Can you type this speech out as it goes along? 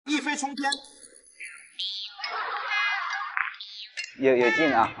飞冲天。有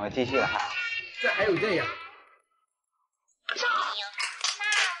劲啊！我继续了哈。这还有这样？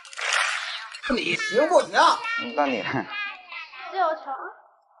你行不行？到你了。自由球。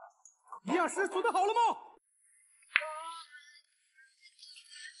营养师准备好了吗？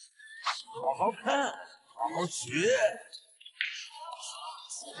好好看，好好学。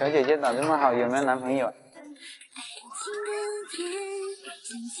小姐姐打这么好，有没有男朋友？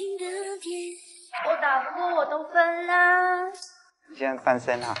我打不过我都分啦。现在单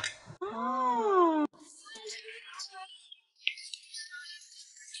身哈。哦。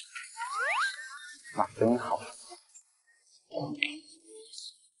哇，真好。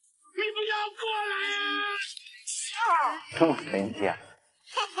你们要过来啊！这么神奇啊！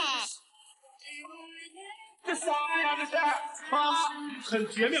这啥呀？这是啊，很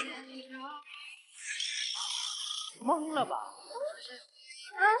绝妙。懵了吧？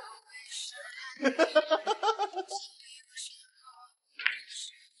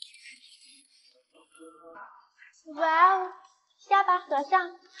哇哦，下巴合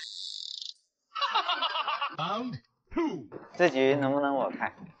上。这局能不能我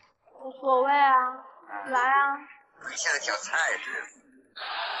开？无所谓啊，来啊！你像小菜似的。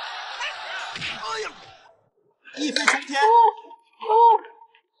哎呀！一飞冲天！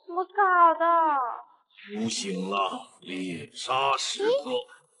怎么搞的？苏醒了，猎杀时刻。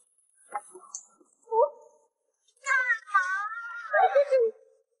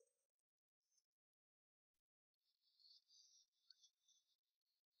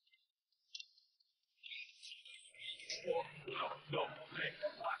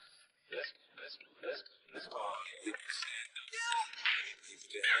为什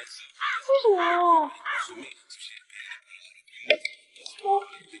么？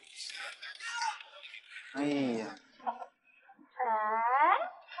哎呀！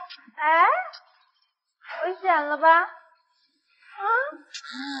哎，危险了吧？啊？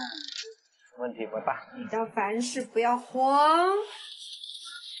问题不大。遇到凡事不要慌。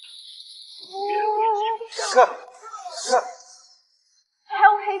哥，还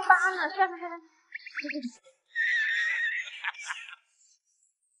有黑八呢，帅不帅？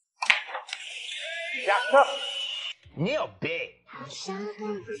下课。牛逼！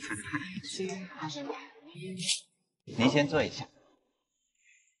您先坐一下。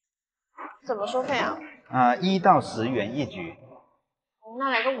怎么收费啊？1到10元一局。那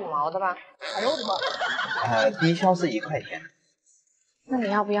来个5毛的吧。哎呦我的妈！低消是1块钱。那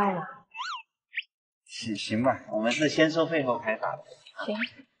你要不要嘛？行吧，我们是先收费后开打的。行。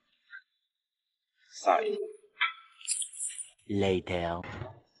Sorry。 Later。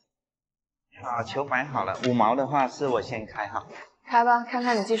好，球摆好了，5毛的话是我先开哈。开吧，看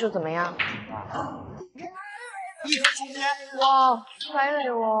看你技术怎么样。一飞冲天！哇，摔了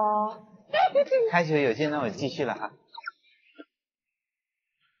哟！开球有劲，那我继续了哈。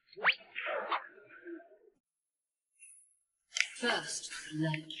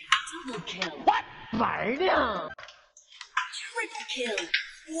玩呢 Triple kill,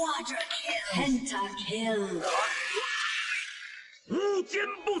 quadra kill, penta kill. 无坚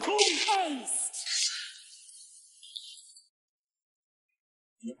不摧。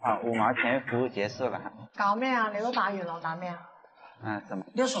好，5毛钱服务结束了哈。搞咩啊？你都打完咯，打咩啊？怎么？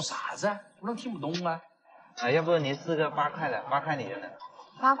你要说啥子？我能听不懂啊。要不您试个8块的，8块你就能。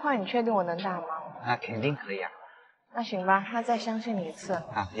8块，你确定我能打吗？肯定可以啊。那行吧，那再相信你一次。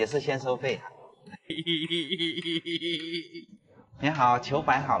也是先收费。你好，球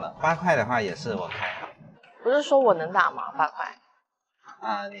摆好了，8块的话也是我开哈。不是说我能打吗？8块。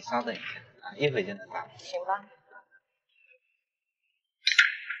你稍等一下，一会就能打。行吧。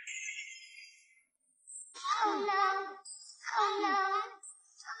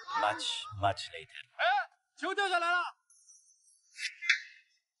Much later。球掉下来了。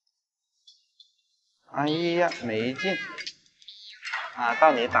哎呀，没劲。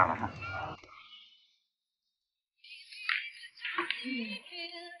到你打了哈。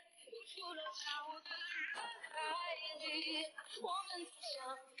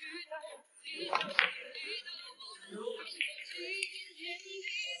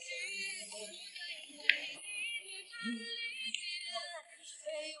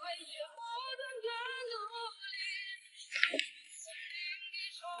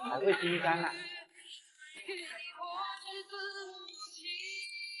还会金杆呢。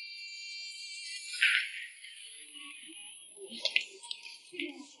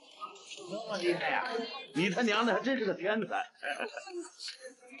这么厉害呀！你他娘的还真是个天才！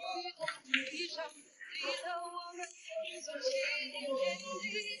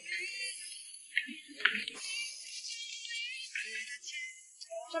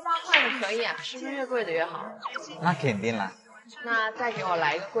这8块的可以啊，是不是越贵的越好？那肯定啦。那再给我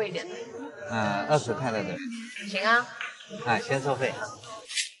来一个贵一点的。20块的对。行啊。先收费。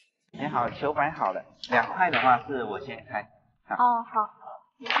你好，球摆好了，2块的话是我先开。哦，好，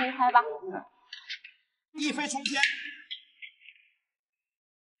你先开吧。一飞冲天。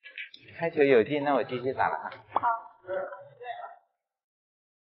开球有劲，那我继续打了哈。好。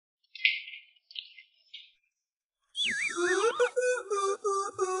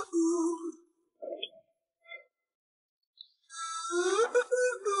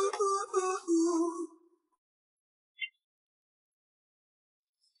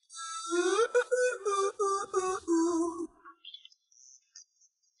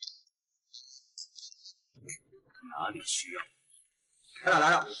哪里需要？来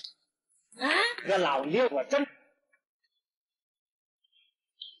了。这老六我真。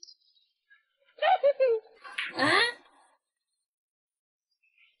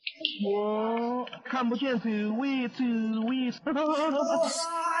我看不见two way。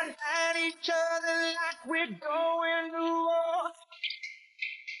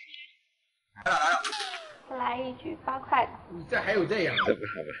来一局8块的。这还有这样？这不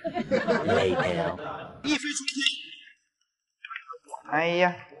好吧？一飞冲天。哎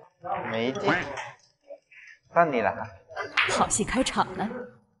呀，没进，到你了哈。好戏开场了。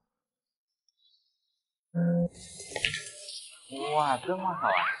哇，这么好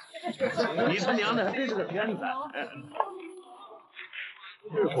啊！你他娘的还真是个天才！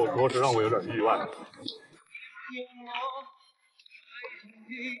这口说是让我有点意外。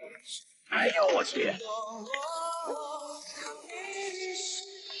哎呦我去！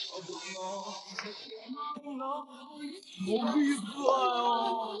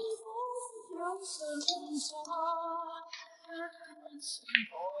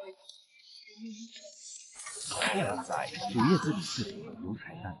天才，主页这里视频有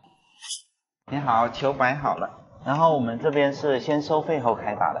彩蛋。你好，球摆好了，然后我们这边是先收费后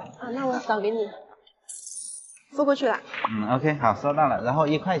开打的。那我扫给你，付过去了。OK， 好，收到了。然后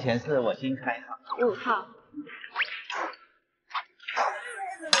1块钱是我先开哈。好。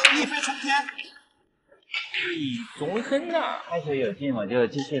一飞冲天。总很呐。开球有劲，我就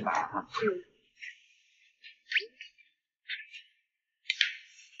继续打哈。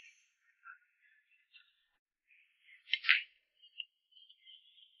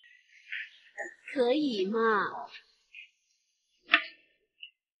可以嘛？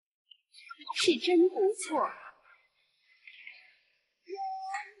是真不错。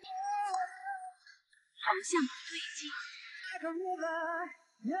好像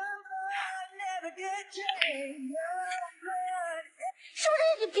不对劲。是不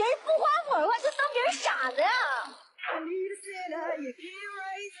是别人不花会儿的话就当别人傻子呀？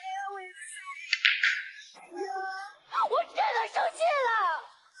我真的生气了。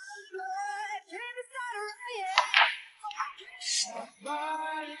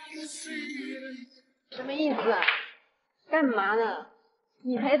什么意思？干嘛呢？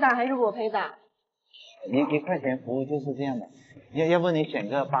你陪打还是我陪打1块钱服务就是这样的。要不你选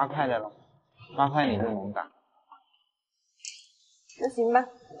个8块的了，8块你就能打。那行吧。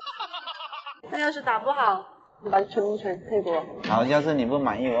那要是打不好，你把存不存退给我？好，要是你不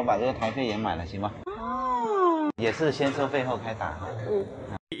满意，我把这个台费也买了，行吧？也是先收费后开打。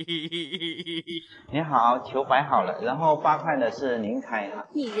你好，球摆好了，然后8块的是您开哈。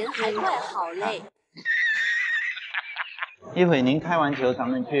你人还怪好嘞。一会您开完球，咱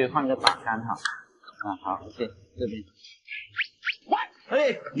们去换个打杆哈。好，谢谢这边。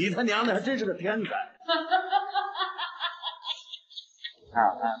哎，你他娘的还真是个天才！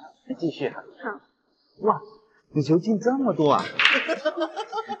好，继续哈。好。哇，你球进这么多啊！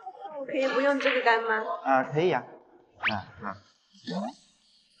我可以不用这个杆吗？可以啊。好。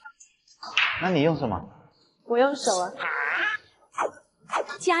那你用什么？我用手啊。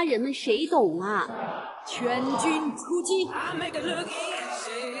家人们谁懂啊？全军出击！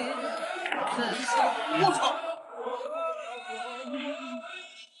我操！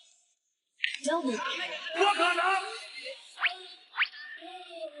不可能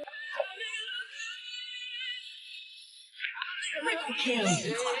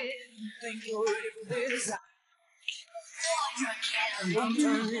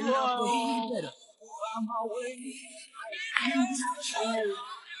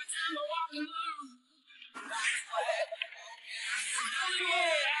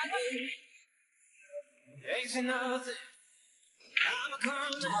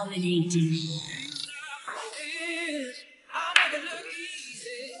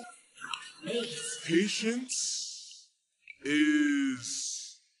！Patience is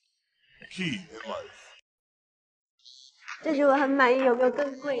key in life. 这局我很满意，有没有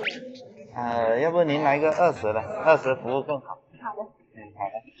更贵的？要不您来个20的，20服务更好。好的。好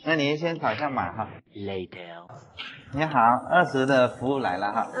的，那您先扫一下码哈。Later。你好，20的服务来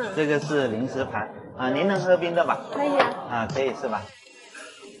了哈。这个是零食盘啊，您能喝冰的吧？可以啊。啊，可以是吧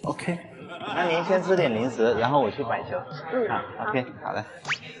 ？OK。那您先吃点零食，然后我去摆球。OK， 好的。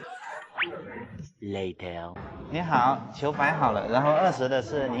Later。你好，球摆好了，然后20的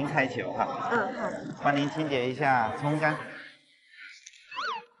是您开球哈。好。帮您清洁一下冲杆。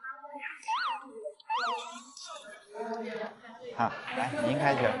好，来您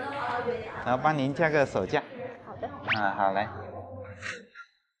开球，然后帮您加个手架。好的。好来。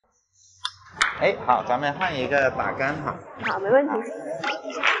哎，好，咱们换一个打杆哈。好，没问题。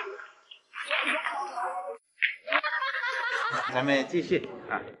咱们继续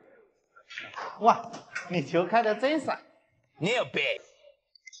啊。哇，你球开得真爽。你有病。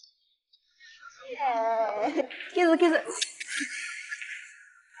kiss。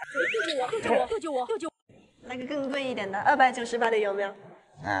救救我！来个更贵一点的，298的有没有？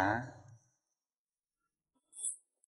啊。